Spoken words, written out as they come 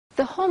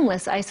The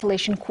homeless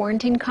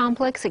isolation-quarantine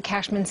complex at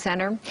Cashman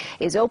Center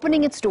is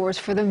opening its doors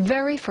for the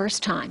very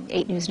first time.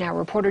 8 News Now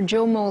reporter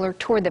Joe Moeller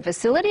toured the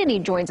facility, and he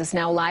joins us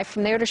now live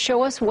from there to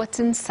show us what's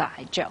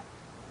inside. Joe.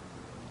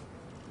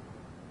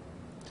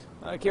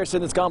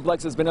 Kirsten, this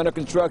complex has been under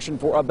construction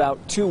for about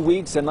 2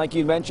 weeks, and like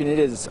you mentioned, it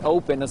is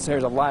open.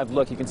 Here's a live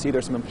look. You can see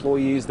there's some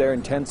employees there,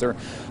 and tents are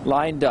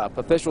lined up.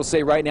 Officials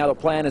say right now the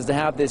plan is to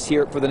have this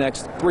here for the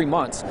next 3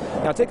 months.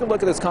 Now take a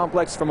look at this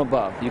complex from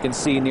above. You can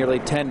see nearly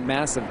 10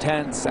 massive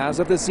tents. As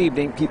of this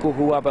evening, people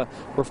who have a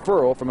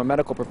referral from a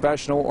medical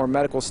professional or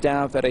medical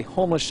staff at a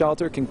homeless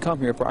shelter can come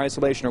here for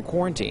isolation or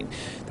quarantine.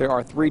 There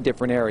are 3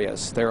 different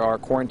areas. There are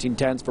quarantine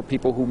tents for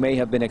people who may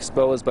have been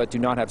exposed but do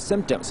not have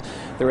symptoms.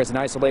 There is an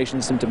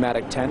isolation symptomatic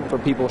tent for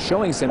people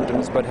showing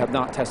symptoms but have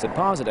not tested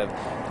positive.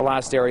 The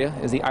last area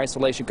is the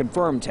isolation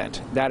confirmed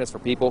tent. That is for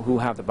people who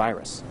have the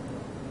virus.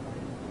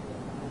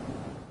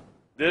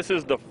 This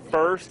is the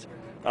first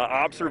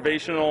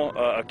observational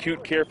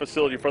acute care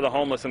facility for the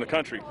homeless in the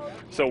country.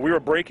 So we were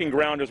breaking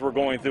ground as we're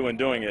going through and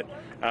doing it.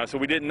 So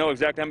we didn't know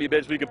exactly how many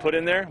beds we could put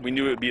in there. We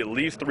knew it would be at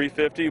least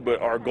 350,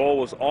 but our goal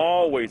was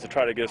always to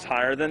try to get us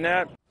higher than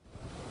that.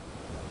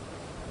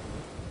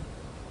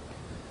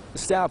 The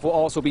staff will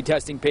also be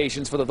testing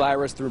patients for the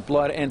virus through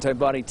blood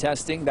antibody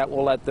testing. That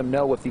will let them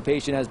know if the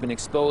patient has been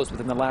exposed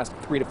within the last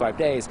 3 to 5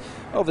 days.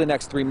 Over the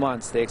next 3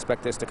 months, they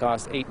expect this to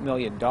cost $8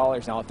 million.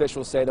 Now,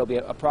 officials say there'll be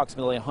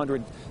approximately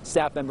 100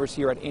 staff members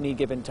here at any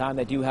given time.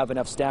 They do have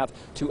enough staff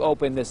to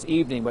open this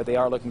evening, but they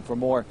are looking for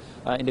more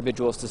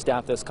individuals to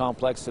staff this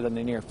complex in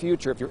the near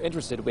future. If you're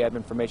interested, we have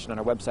information on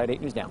our website,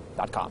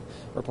 8newsnow.com.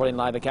 Reporting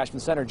live at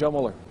Cashman Center, Joe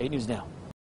Moeller, 8 News Now.